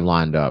 6 I have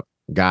lined up.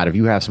 God, if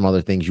you have some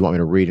other things you want me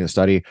to read and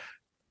study,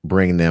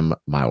 bring them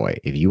my way.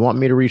 If you want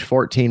me to read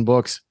 14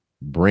 books,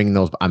 bring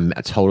those. I'm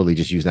totally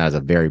just using that as a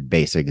very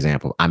basic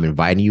example. I'm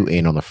inviting you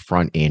in on the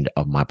front end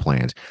of my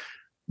plans.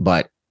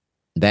 But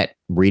that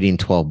reading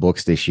 12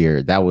 books this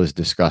year, that was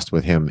discussed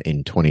with him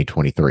in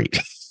 2023.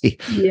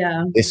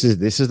 Yeah. This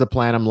is the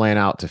plan I'm laying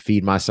out to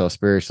feed myself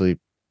spiritually.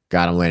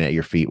 God, I'm laying at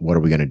your feet. What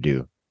are we going to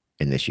do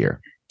in this year?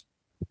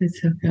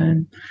 It's so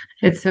good.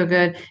 It's so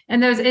good.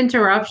 And those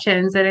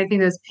interruptions, and I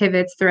think those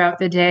pivots throughout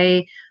the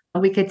day,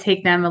 we could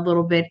take them a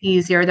little bit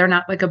easier. They're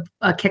not like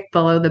a kick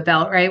below the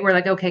belt, right? We're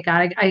like, okay,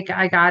 God,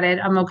 I got it.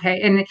 I'm okay.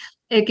 And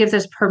it gives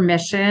us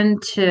permission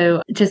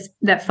to just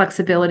that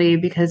flexibility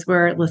because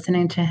we're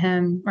listening to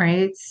him,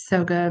 right?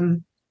 So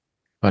good.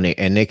 Funny.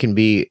 And they can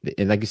be,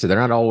 and like you said, they're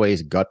not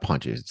always gut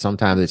punches.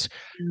 Sometimes it's,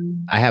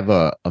 Mm. I have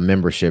a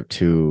membership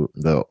to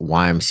the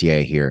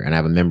YMCA here, and I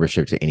have a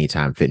membership to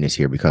Anytime Fitness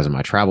here because of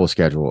my travel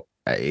schedule.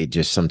 It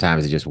just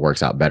sometimes it just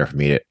works out better for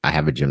me to I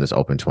have a gym that's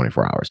open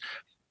 24 hours.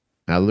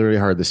 And I literally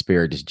heard the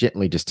spirit just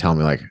gently just tell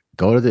me, like,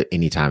 go to the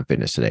Anytime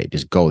Fitness today.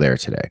 Just go there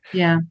today.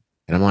 Yeah.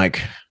 And I'm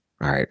like,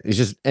 all right. It's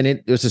just, and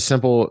it was a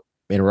simple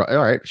interrupt.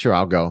 All right, sure,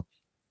 I'll go.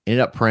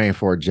 Ended up praying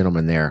for a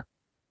gentleman there.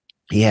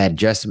 I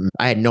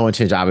had no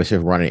intention, obviously,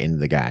 of running into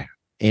the guy.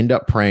 End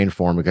up praying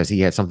for him because he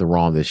had something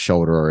wrong with his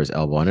shoulder or his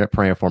elbow. I ended up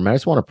praying for him. I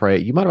just want to pray.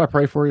 You mind if I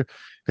pray for you?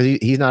 Because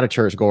he's not a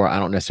church goer. I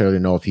don't necessarily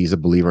know if he's a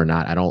believer or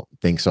not. I don't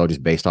think so,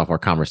 just based off our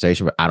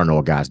conversation, but I don't know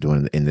what God's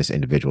doing in this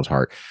individual's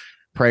heart.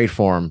 Prayed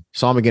for him,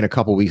 saw him again a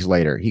couple weeks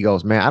later. He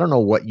goes, man, I don't know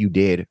what you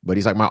did, but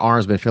he's like, my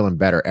arm's been feeling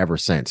better ever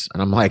since.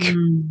 And I'm like,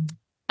 Mm.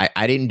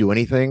 I didn't do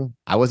anything.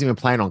 I wasn't even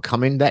planning on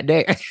coming that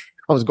day. I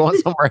was going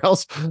somewhere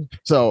else.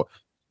 So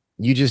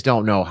you just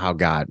don't know how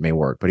God may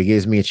work, but he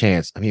gives me a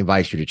chance. Let me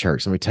invite you to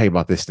church. Let me tell you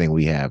about this thing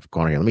we have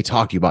going on here. Let me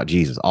talk to you about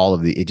Jesus.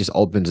 It just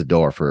opens the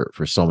door for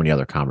so many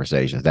other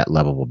conversations, that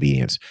level of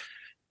obedience.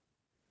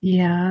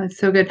 Yeah, it's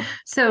so good.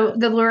 So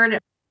the Lord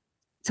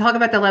talk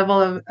about the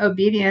level of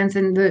obedience,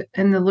 and the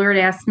Lord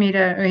asked me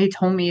to, or he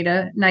told me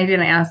to, and I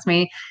didn't ask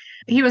me.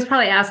 He was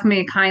probably asking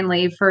me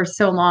kindly for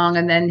so long,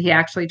 and then he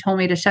actually told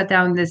me to shut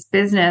down this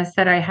business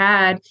that I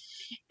had.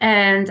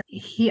 And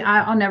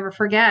I'll never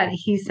forget.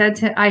 He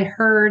said I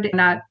heard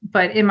not,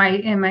 but in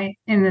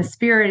the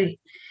spirit,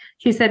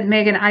 he said,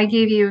 Megan, I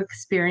gave you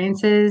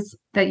experiences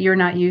that you're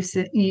not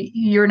using,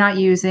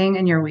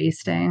 and you're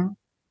wasting.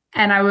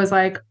 And I was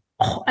like,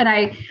 oh, and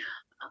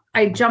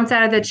I jumped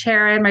out of the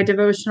chair in my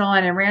devotional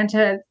and I ran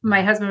to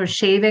my husband was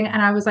shaving.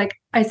 And I was like,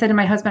 I said to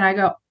my husband, I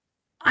go,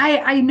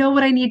 I know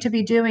what I need to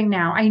be doing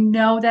now. I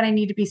know that I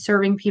need to be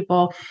serving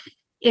people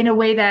in a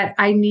way that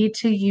I need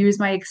to use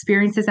my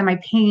experiences and my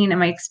pain and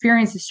my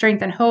experiences,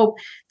 strength and hope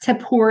to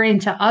pour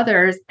into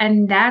others.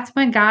 And that's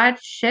when God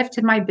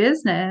shifted my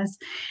business,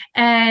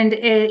 and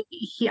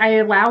I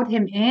allowed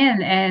him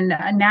in, and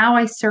now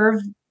I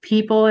serve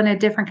people in a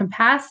different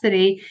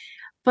capacity.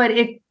 But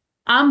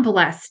I'm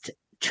blessed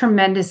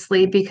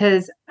tremendously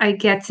because I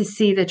get to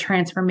see the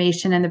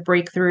transformation and the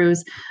breakthroughs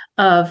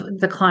of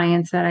the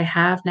clients that I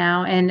have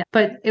now.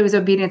 But it was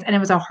obedience, and it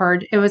was a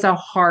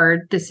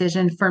hard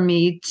decision for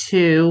me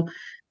to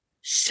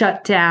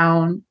shut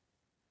down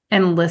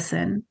and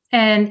listen.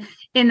 And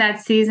in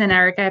that season,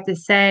 Eric, I have to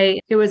say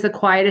it was the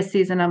quietest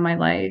season of my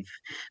life,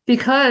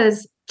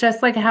 because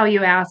just like how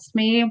you asked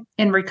me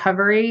in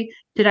recovery,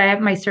 did I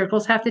have my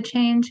circles have to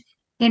change?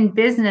 In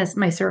business,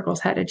 my circles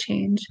had to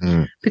change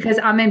Mm. because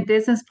I'm in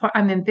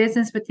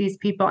business with these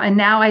people, and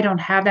now I don't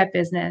have that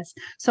business.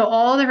 So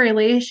all the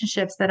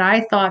relationships that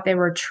I thought they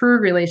were true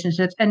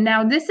relationships, and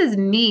now this is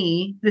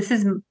me. This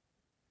is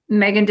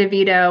Meghan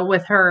DeVito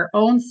with her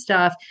own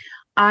stuff.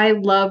 I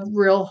love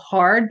real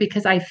hard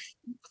because I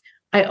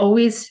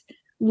always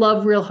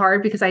love real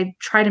hard because I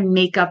try to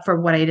make up for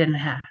what I didn't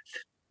have,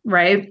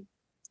 right?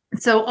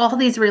 So all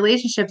these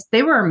relationships,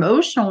 they were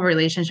emotional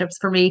relationships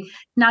for me,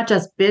 not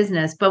just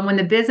business. But when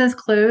the business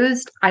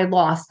closed, I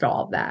lost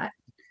all of that.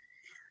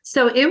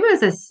 So it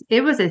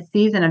was a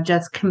season of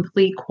just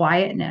complete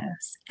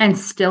quietness and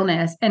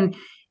stillness, and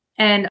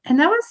that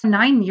was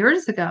 9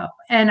 years ago.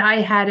 And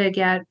I had to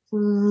get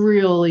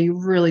really,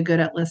 really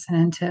good at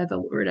listening to the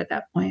Lord at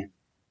that point.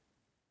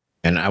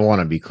 And I want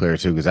to be clear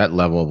too, because that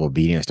level of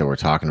obedience that we're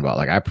talking about,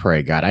 like I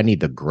pray, God, I need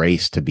the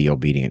grace to be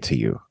obedient to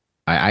you.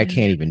 I Yeah.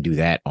 can't even do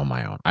that on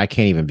my own. I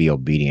can't even be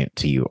obedient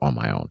to you on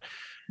my own.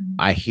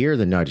 I hear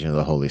the nudging of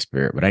the Holy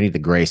Spirit, but I need the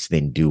grace to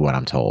then do what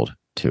I'm told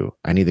to.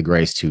 I need the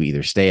grace to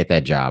either stay at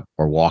that job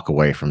or walk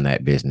away from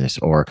that business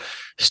or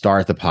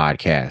start the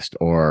podcast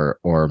or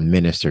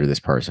minister to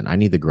this person. I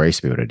need the grace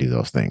to be able to do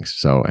those things.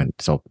 So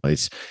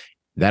it's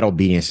that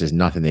obedience is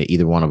nothing that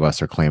either one of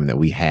us are claiming that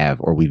we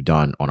have or we've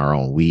done on our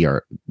own. We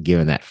are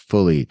giving that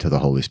fully to the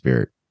Holy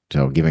Spirit.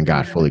 So giving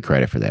God Yeah. fully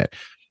credit for that.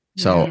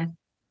 So Yeah.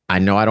 I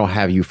know I don't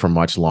have you for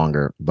much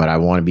longer, but I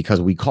want to, because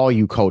we call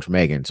you Coach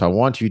Megan. So I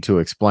want you to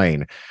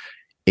explain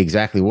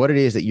exactly what it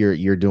is that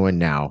you're doing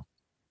now.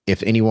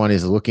 If anyone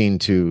is looking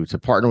to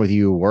partner with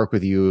you, work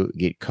with you,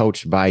 get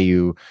coached by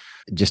you,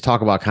 just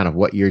talk about kind of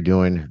what you're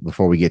doing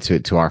before we get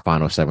to our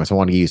final segment. So I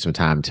want to give you some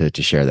time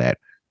to share that.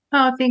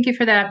 Oh, thank you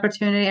for that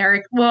opportunity,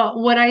 Eric. Well,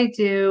 what I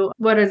do,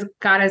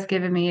 God has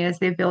given me is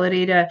the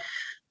ability to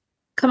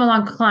come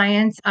along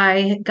clients.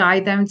 I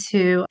guide them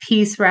to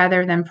peace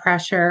rather than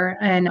pressure,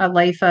 and a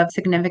life of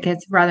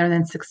significance rather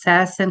than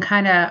success. And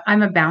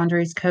I'm a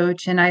boundaries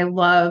coach, and I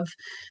love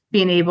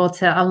being able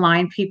to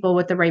align people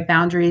with the right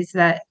boundaries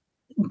that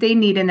they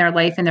need in their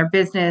life, in their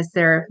business,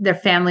 their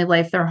family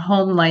life, their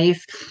home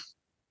life.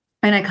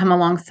 and I come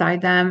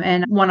alongside them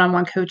and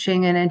one-on-one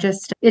coaching. And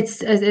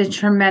it's a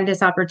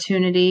tremendous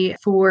opportunity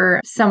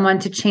for someone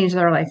to change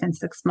their life in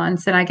 6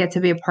 months. And I get to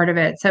be a part of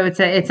it. So it's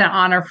an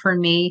honor for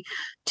me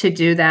to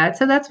do that.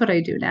 So that's what I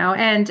do now.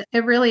 And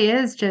it really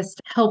is just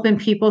helping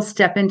people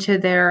step into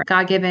their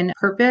God-given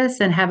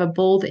purpose and have a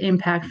bold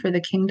impact for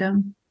the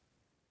kingdom.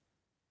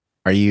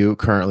 Are you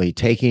currently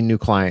taking new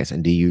clients,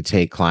 and do you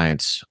take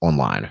clients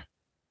online?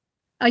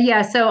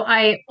 Yeah. So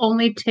I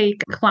only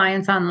take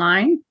clients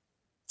online.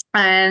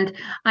 And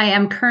I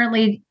am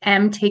currently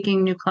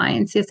taking new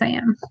clients. Yes, I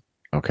am.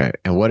 Okay.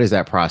 And what is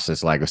that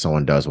process like if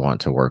someone does want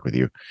to work with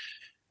you?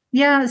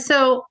 Yeah.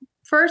 So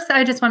first,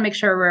 I just want to make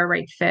sure we're a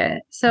right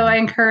fit. So I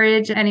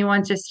encourage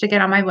anyone just to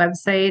get on my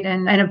website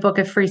and book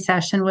a free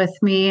session with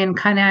me. And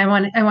kind of,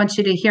 I want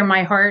you to hear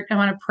my heart. I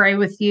want to pray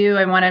with you.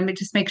 I want to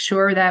just make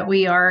sure that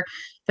we are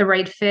the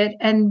right fit.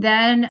 And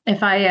then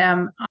if I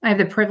have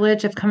the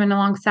privilege of coming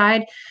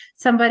alongside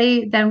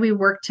somebody, then we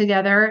work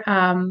together.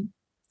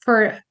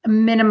 For a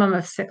minimum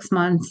of 6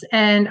 months.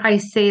 And I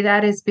say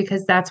that is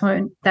because that's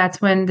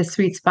when the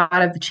sweet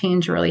spot of the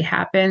change really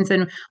happens.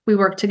 And we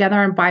work together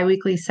on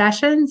biweekly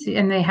sessions,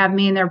 and they have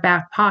me in their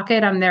back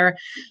pocket. I'm their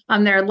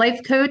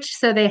life coach.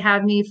 So they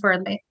have me for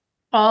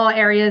all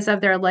areas of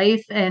their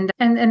life. And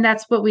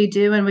that's what we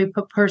do. And we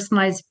put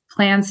personalized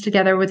plans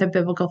together with a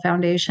biblical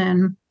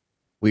foundation.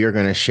 We are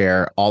going to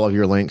share all of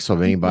your links. So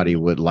if anybody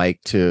would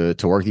like to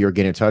work with you or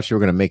get in touch, we're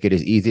going to make it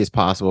as easy as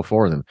possible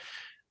for them.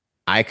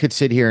 I could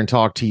sit here and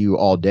talk to you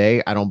all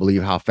day. I don't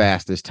believe how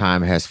fast this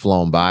time has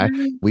flown by.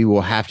 We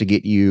will have to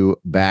get you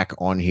back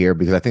on here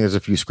because I think there's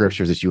a few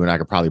scriptures that you and I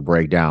could probably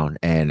break down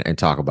and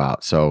talk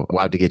about. So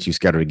we'll have to get you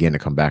scheduled again to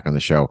come back on the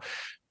show.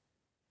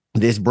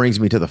 This brings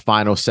me to the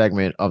final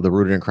segment of the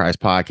Rooted in Christ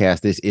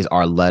podcast. This is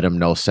our Let Them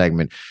Know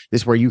segment.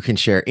 This is where you can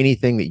share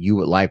anything that you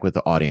would like with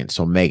the audience.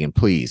 So Megan,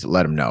 please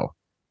let them know.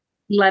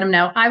 Let them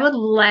know. I would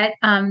let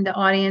the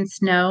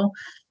audience know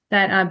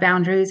that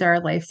boundaries are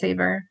a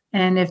lifesaver.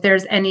 And if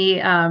there's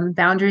any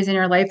boundaries in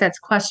your life that's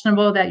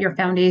questionable, that your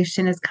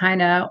foundation is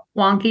kind of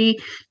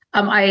wonky,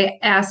 I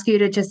ask you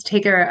to just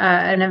take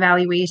an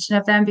evaluation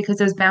of them, because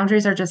those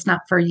boundaries are just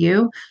not for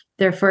you.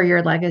 They're for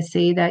your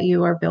legacy that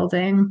you are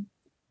building.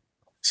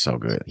 So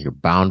good. Your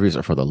boundaries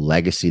are for the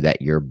legacy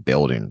that you're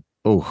building.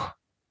 Oh,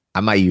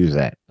 I might use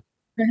that.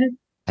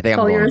 I think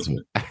I'm going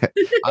to.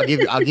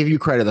 I'll give you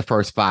credit the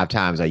first 5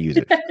 times I use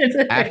it.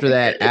 After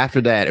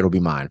that, it'll be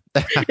mine.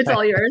 It's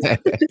all yours.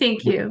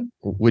 Thank you.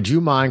 Would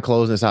you mind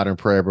closing us out in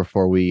prayer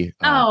before we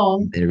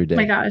every day?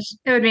 My gosh,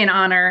 it would be an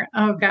honor.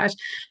 Oh gosh.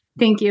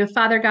 Thank you.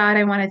 Father God,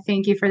 I want to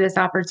thank you for this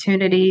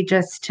opportunity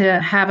just to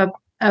have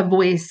a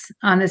voice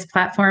on this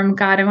platform.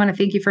 God, I want to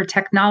thank you for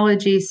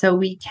technology so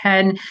we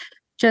can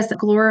just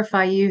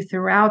glorify you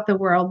throughout the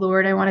world,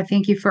 Lord. I want to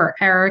thank you for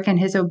Eric and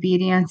his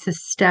obedience to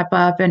step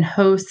up and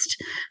host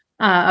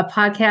a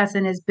podcast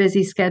in his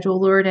busy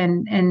schedule, Lord.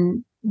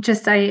 And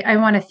just, I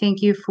want to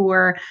thank you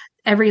for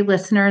every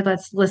listener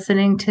that's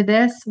listening to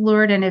this,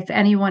 Lord. And if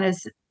anyone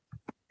is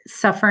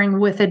suffering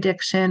with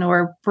addiction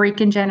or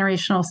breaking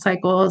generational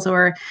cycles,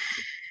 or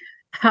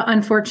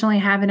unfortunately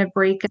having to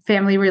break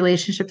family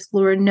relationships,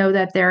 Lord, know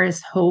that there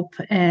is hope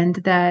and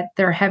that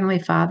their Heavenly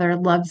Father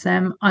loves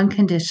them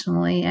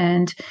unconditionally.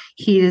 And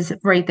He is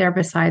right there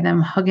beside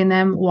them, hugging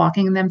them,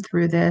 walking them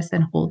through this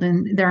and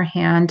holding their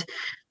hand.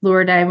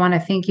 Lord, I want to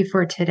thank you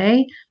for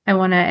today. I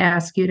want to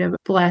ask you to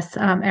bless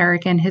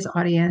Eric and his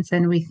audience.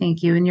 And we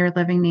thank you in your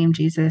living name,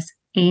 Jesus.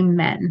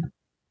 Amen.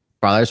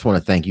 Father, I just want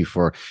to thank you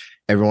for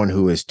everyone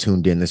who is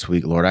tuned in this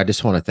week, Lord. I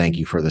just want to thank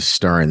you for the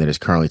stirring that is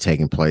currently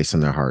taking place in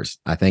their hearts.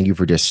 I thank you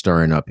for just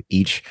stirring up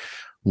each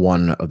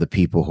one of the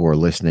people who are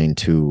listening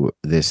to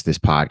this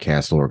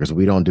podcast, Lord, because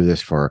we don't do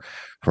this for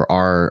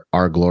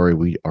our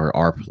glory,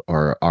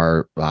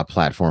 our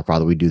platform,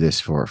 Father. We do this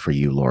for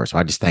you, Lord. So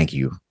I just thank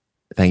you.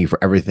 Thank you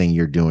for everything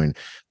you're doing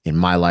in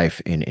my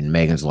life, in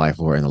Megan's life,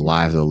 Lord, and the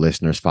lives of the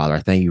listeners, Father. I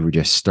thank you for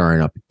just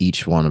stirring up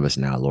each one of us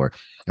now, Lord.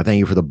 I thank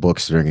you for the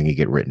books that are going to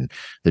get written,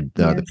 the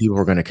people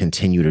who are going to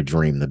continue to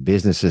dream, the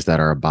businesses that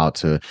are about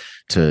to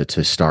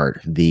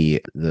start,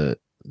 the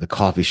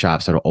coffee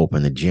shops that'll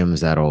open, the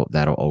gyms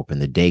that'll open,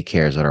 the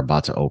daycares that are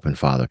about to open,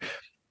 Father.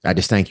 I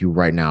just thank you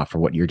right now for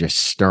what you're just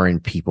stirring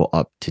people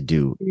up to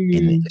do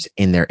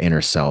in their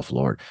inner self,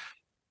 Lord.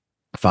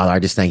 Father, I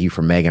just thank you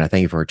for Megan. I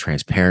thank you for her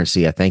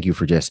transparency. I thank you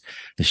for just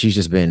that she's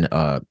just been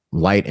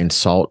light and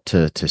salt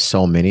to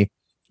so many.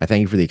 I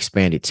thank you for the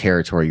expanded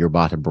territory you're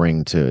about to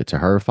bring to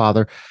her,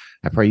 Father.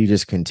 I pray you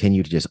just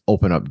continue to just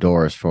open up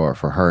doors for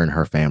her and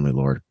her family,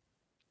 Lord.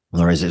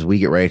 Lord, as we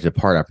get ready to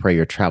depart, I pray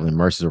your traveling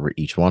mercies over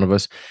each one of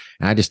us.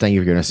 And I just thank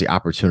you for giving us the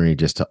opportunity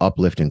just to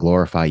uplift and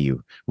glorify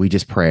you. We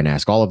just pray and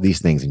ask all of these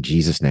things in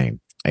Jesus'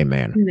 name.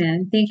 Amen.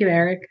 Amen. Thank you,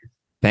 Eric.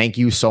 Thank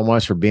you so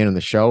much for being on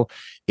the show.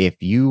 If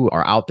you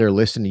are out there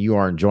listening, you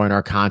are enjoying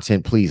our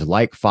content, please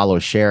like, follow,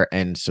 share,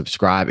 and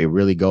subscribe. It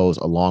really goes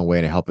a long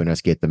way to helping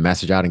us get the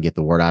message out and get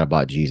the word out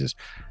about Jesus.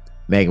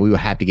 Megan, we will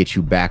have to get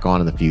you back on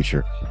in the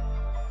future.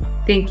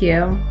 Thank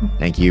you.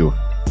 Thank you.